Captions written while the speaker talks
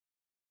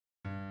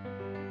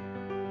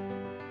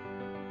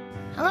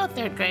Hello,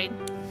 third grade.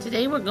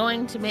 Today we're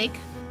going to make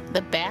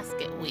the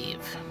basket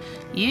weave.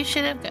 You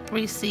should have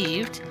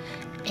received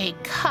a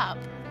cup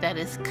that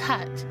is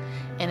cut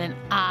in an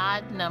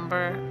odd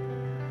number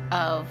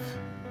of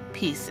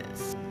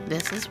pieces.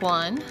 This is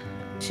 1,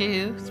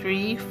 2,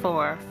 3,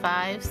 4,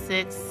 5,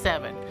 6,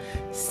 7.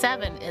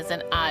 7 is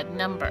an odd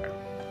number.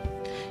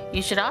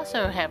 You should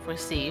also have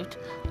received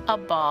a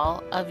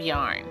ball of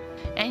yarn,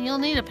 and you'll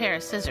need a pair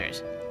of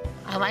scissors.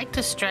 I like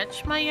to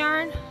stretch my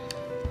yarn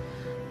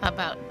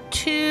about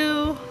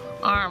 2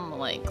 arm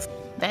lengths.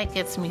 That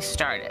gets me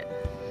started.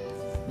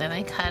 Then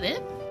I cut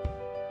it.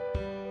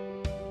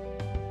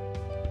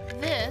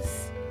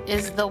 This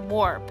is the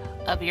warp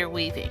of your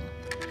weaving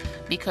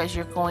because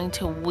you're going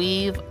to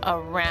weave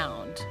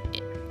around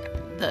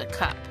the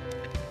cup.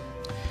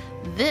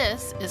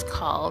 This is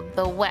called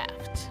the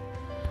weft.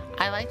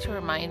 I like to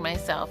remind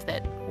myself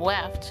that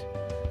weft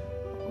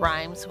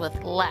rhymes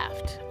with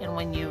left, and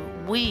when you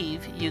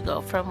weave, you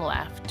go from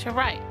left to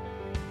right.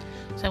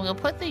 So I'm going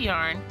to put the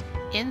yarn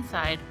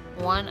inside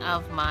one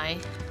of my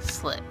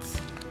slits,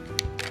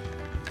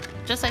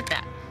 just like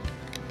that.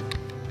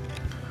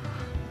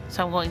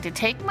 So I'm going to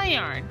take my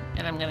yarn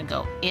and I'm going to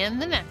go in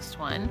the next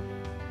one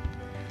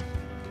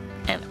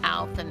and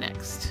out the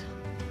next.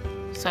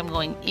 So I'm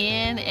going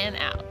in and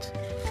out,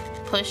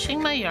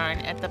 pushing my yarn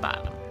at the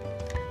bottom.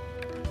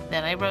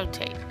 Then I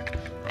rotate.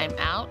 I'm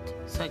out,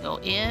 so I go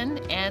in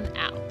and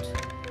out,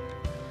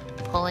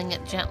 pulling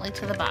it gently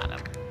to the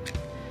bottom.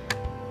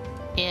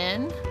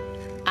 In,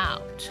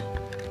 out,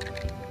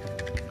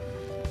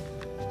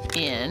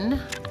 in,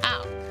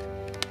 out.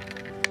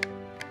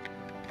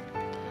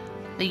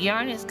 The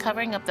yarn is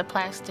covering up the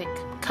plastic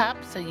cup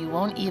so you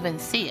won't even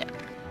see it.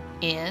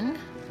 In,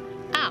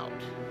 out,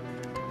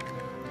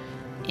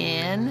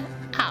 in,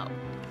 out.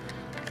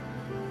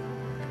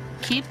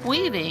 Keep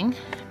weaving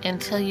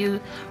until you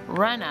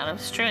run out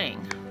of string,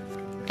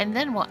 and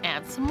then we'll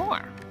add some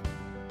more.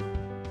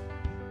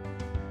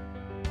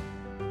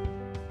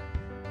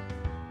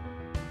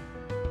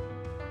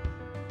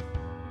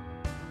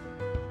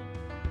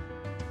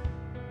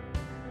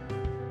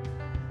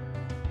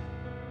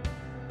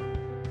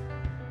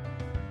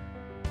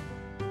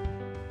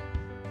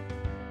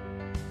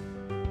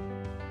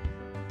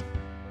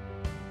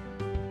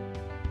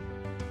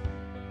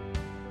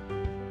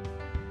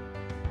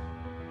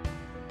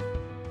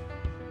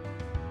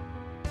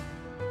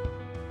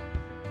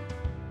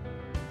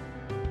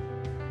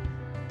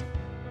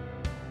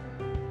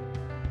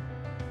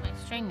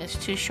 String is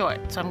too short,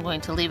 so I'm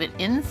going to leave it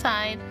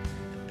inside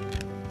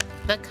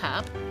the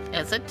cup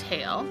as a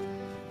tail,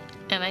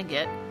 and I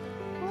get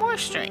more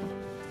string.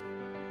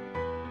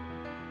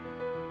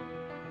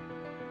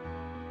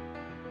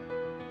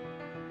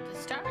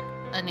 To start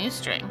a new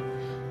string,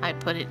 I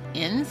put it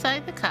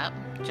inside the cup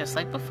just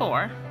like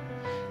before,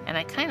 and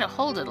I kind of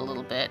hold it a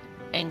little bit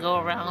and go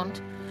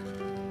around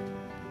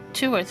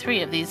 2 or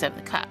 3 of these of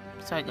the cup.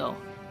 So I go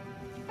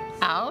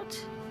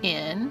out,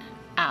 in,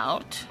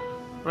 out,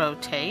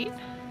 rotate,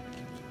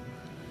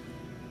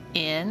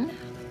 in,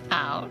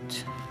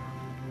 out,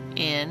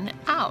 in,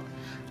 out.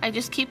 I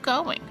just keep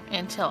going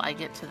until I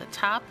get to the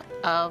top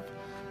of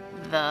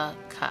the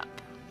cup.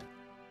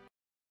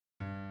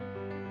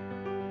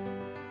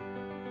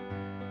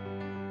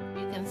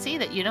 You can see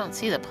that you don't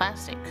see the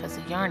plastic because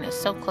the yarn is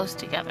so close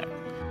together.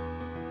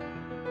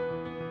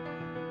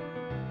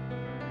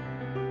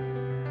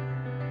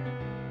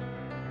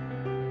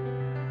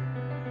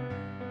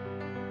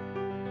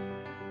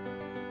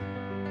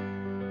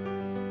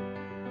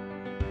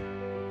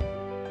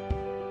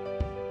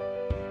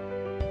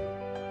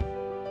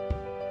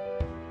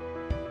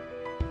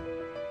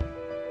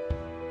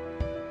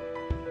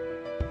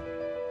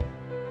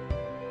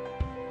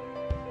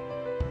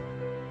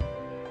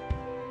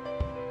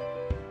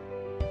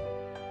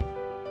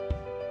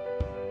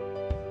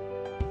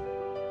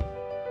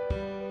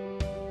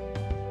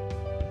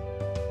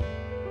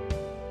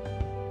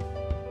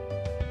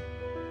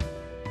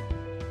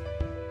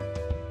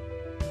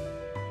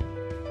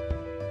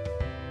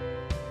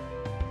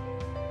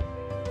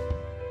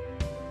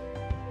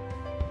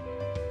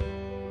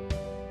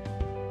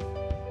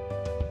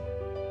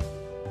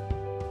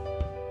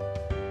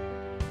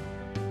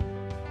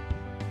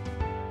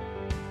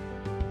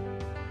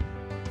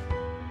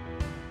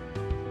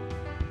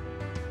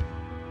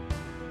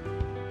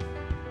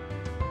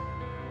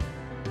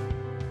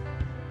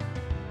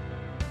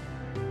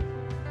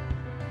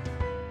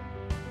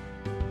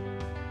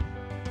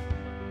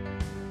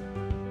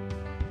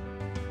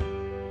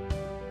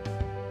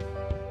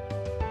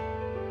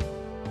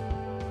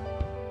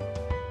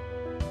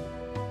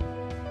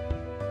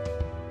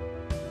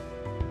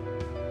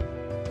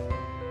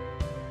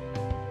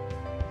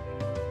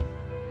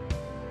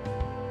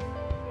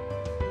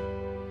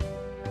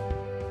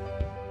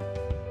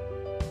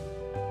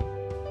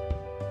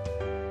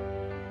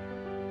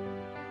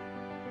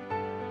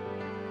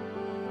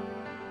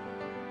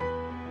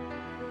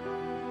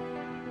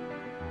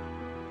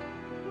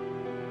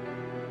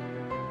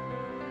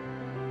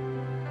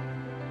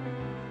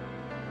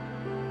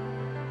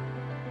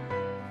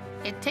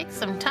 It takes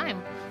some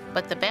time,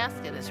 but the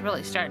basket is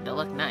really starting to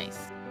look nice.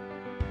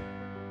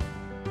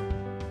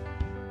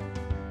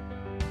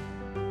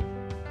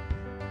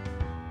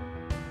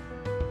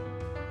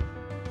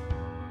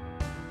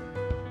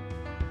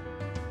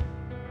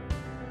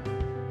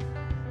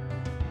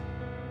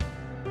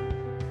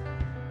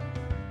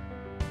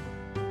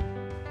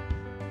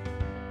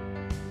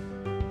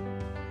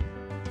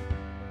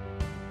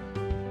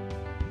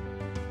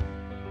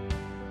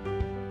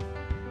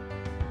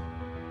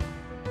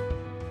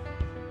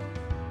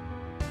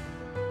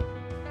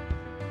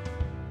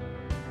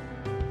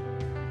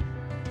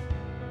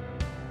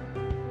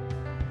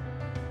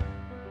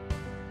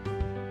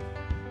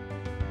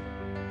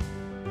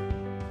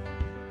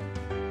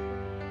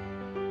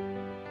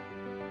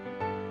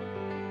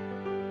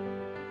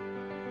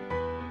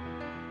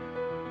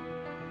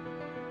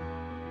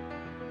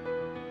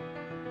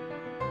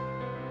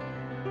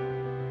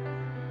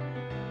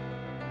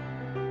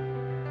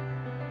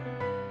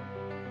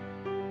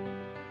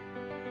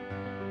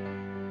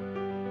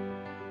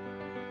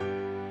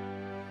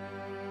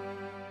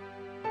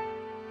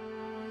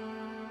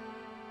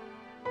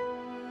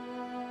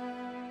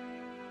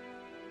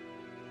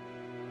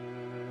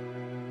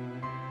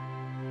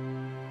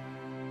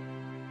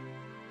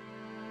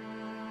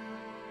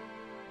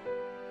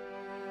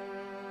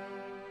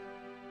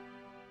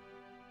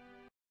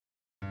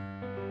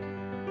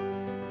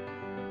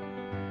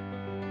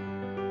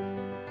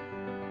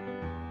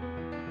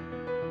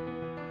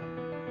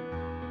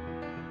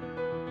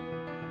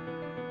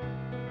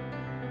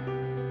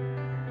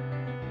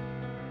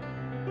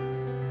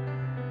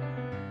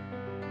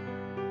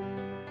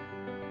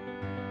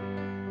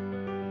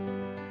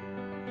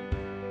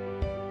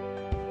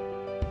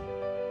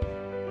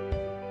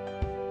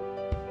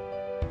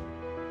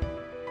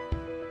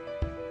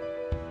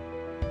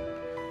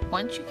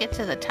 Once you get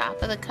to the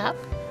top of the cup,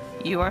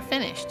 you are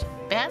finished.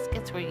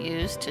 Baskets were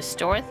used to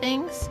store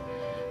things,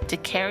 to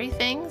carry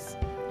things,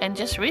 and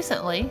just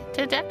recently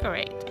to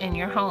decorate in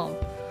your home.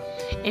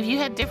 If you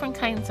had different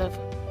kinds of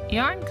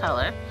yarn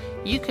color,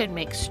 you could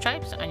make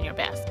stripes on your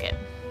basket.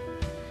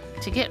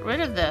 To get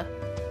rid of the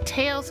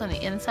tails on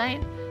the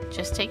inside,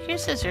 just take your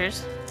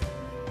scissors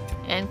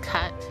and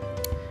cut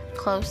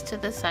close to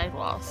the side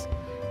walls.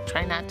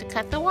 Try not to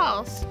cut the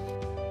walls.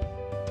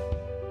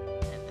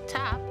 At the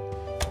top,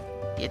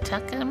 you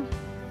tuck them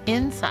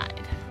inside.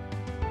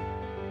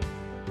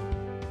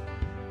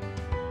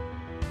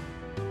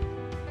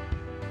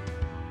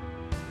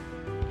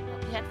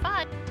 Hope you had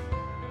fun.